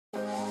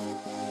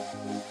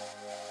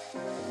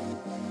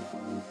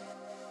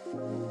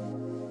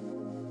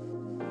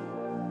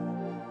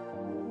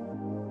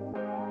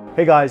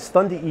Hey guys,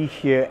 Thunder E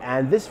here,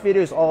 and this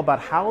video is all about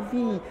how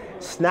the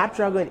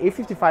Snapdragon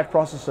 855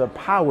 processor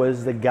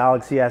powers the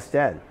Galaxy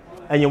S10.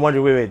 And you're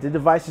wondering, wait, the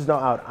device is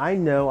not out. I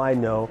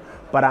know,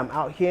 but I'm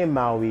out here in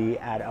Maui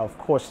at, of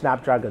course,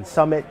 Snapdragon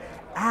Summit,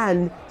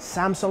 and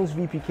Samsung's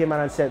VP came out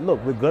and said,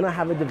 look, we're gonna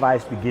have a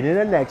device beginning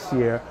of next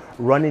year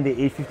running the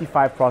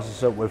 855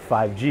 processor with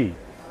 5G.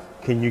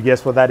 Can you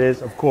guess what that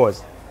is? Of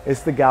course,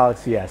 it's the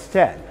Galaxy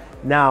S10.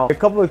 Now, a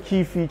couple of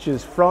key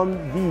features from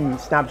the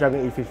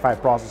Snapdragon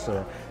 855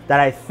 processor that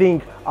I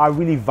think are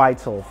really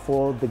vital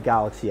for the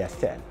Galaxy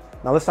S10.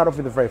 Now let's start off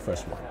with the very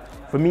first one.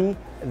 For me,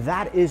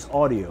 that is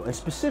audio, and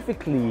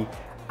specifically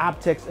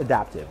aptX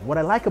Adaptive. What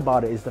I like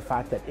about it is the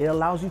fact that it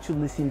allows you to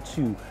listen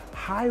to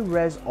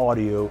high-res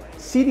audio,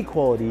 CD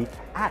quality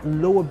at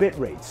lower bit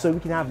rates. So we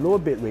can have lower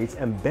bit rates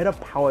and better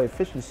power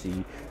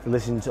efficiency for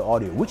listening to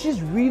audio, which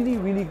is really,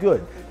 really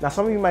good. Now,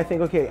 some of you might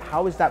think, okay,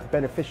 how is that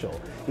beneficial?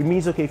 It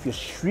means, okay, if you're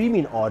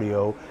streaming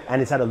audio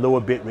and it's at a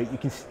lower bit rate, you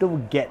can still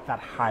get that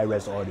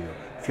high-res audio.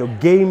 If you're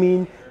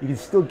gaming, you can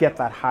still get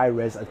that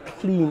high-res,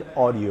 clean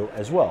audio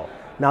as well.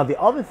 Now, the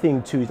other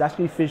thing too is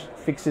actually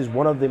fixes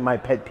one of my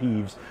pet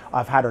peeves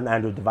I've had on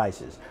Android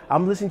devices.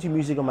 I'm listening to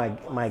music on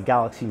my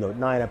Galaxy Note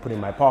 9, I put it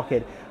in my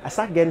pocket, I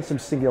start getting some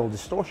signal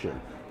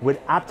distortion.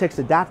 With aptX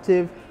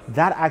Adaptive,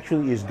 that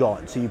actually is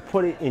gone. So you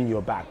put it in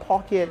your back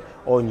pocket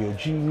or in your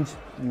jeans,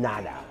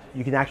 nada.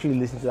 You can actually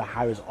listen to the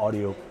high-res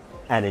audio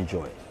and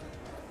enjoy it.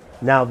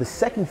 Now, the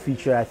second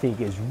feature I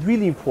think is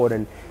really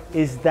important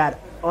is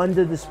that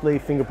under-display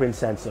fingerprint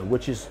sensor,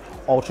 which is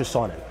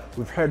ultrasonic.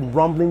 We've heard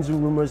rumblings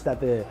and rumors that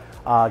the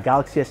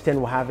Galaxy S10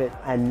 will have it,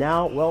 and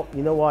now, well,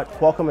 you know what?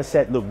 Qualcomm has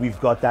said, look, we've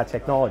got that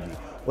technology.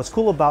 What's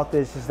cool about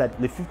this is that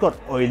if you've got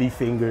oily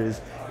fingers,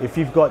 if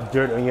you've got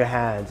dirt on your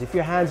hands, if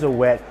your hands are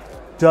wet,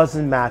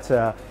 doesn't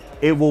matter,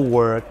 it will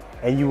work,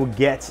 and you will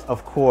get,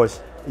 of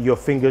course, your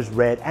fingers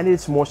red, and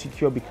it's more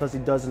secure because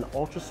it does an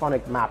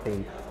ultrasonic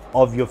mapping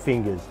of your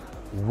fingers,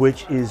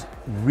 which is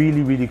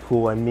really, really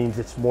cool and means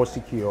it's more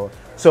secure.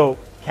 So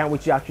can't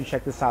wait to actually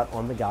check this out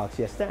on the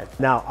Galaxy S10.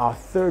 Now, our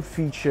third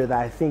feature that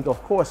I think,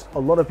 of course, a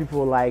lot of people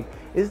will like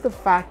is the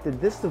fact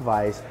that this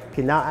device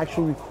can now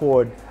actually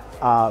record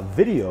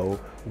video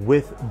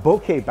with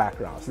bokeh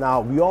backgrounds.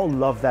 Now, we all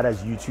love that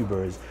as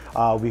YouTubers.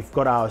 We've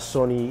got our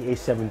Sony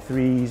a7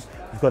 IIIs,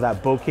 we've got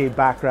that bokeh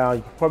background.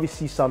 You can probably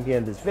see some here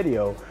in this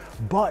video.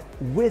 But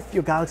with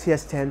your Galaxy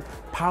S10,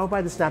 powered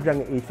by the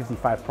Snapdragon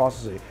 855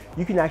 processor,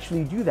 you can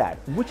actually do that,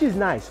 which is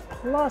nice.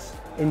 Plus,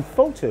 in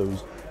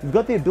photos, you've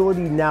got the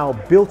ability now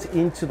built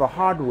into the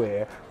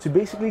hardware to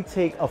basically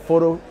take a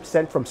photo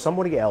sent from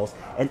somebody else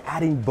and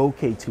adding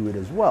bokeh to it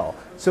as well.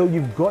 So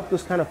you've got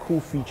those kind of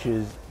cool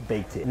features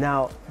baked in.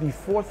 Now, the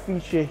fourth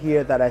feature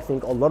here that I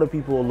think a lot of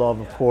people will love,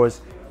 of course,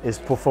 is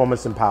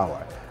performance and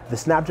power. The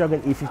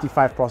Snapdragon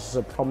 855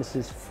 processor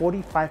promises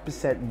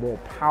 45% more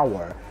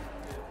power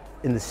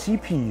in the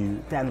CPU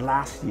than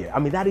last year. I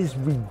mean, that is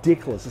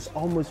ridiculous. It's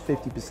almost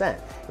 50%.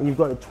 And you've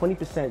got a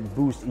 20%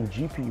 boost in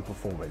GPU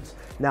performance.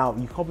 Now,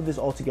 you couple this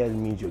all together, it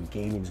means your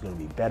gaming is gonna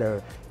be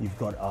better. You've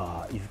got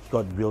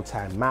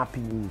real-time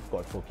mapping, you've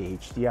got 4K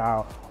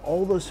HDR,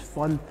 all those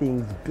fun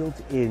things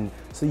built in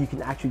so you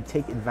can actually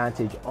take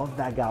advantage of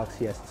that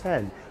Galaxy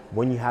S10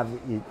 when you have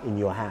it in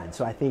your hand.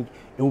 So I think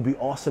it will be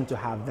awesome to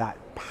have that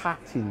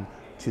packed in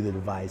to the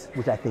device,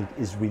 which I think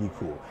is really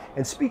cool.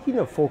 And speaking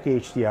of 4K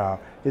HDR,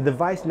 the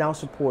device now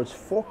supports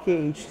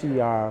 4K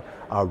HDR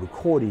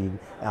recording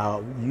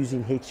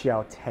using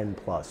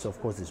HDR10+. So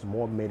of course, there's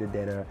more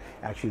metadata.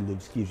 Actually,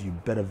 gives you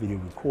better video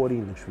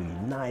recording. Looks really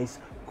nice,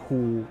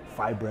 cool,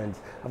 vibrant.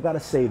 I've got to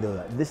say though,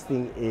 that this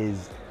thing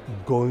is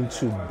going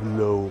to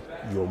blow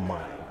your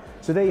mind.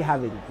 So there you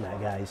have it,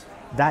 guys.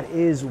 That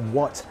is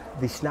what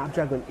the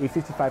Snapdragon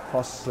 855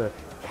 processor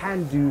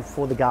can do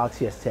for the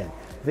Galaxy S10.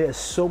 There's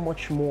so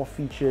much more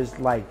features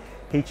like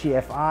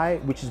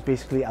HEFI, which is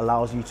basically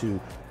allows you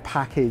to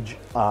package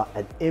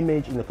an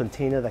image in a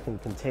container that can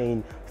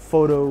contain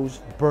photos,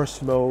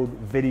 burst mode,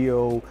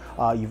 video.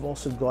 You've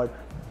also got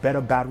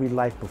better battery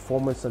life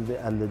performance on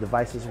the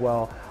device as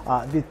well.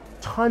 There are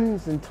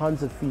tons and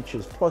tons of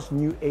features, plus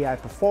new AI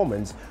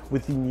performance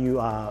with the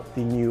new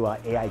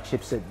AI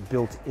chipset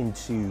built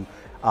into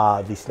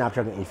the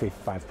Snapdragon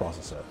 855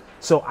 processor.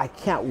 So I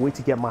can't wait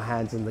to get my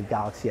hands on the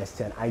Galaxy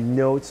S10. I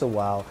know it's a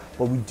while,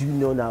 but we do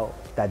know now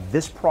that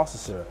this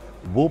processor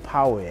will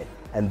power it,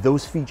 and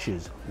those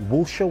features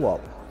will show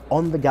up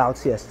on the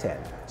Galaxy S10.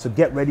 So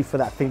get ready for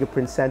that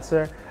fingerprint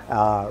sensor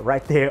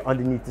right there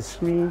underneath the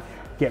screen.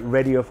 Get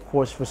ready, of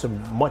course, for some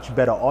much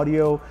better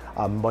audio,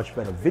 much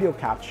better video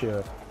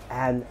capture,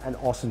 and an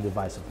awesome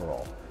device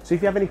overall. So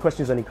if you have any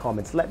questions or any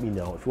comments, let me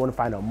know. If you want to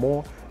find out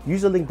more,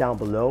 use the link down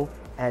below.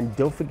 And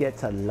don't forget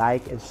to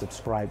like and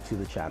subscribe to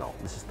the channel.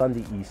 This is Thunder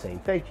E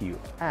saying thank you,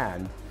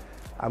 and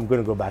I'm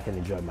gonna go back and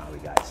enjoy Maui,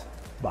 guys.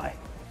 Bye.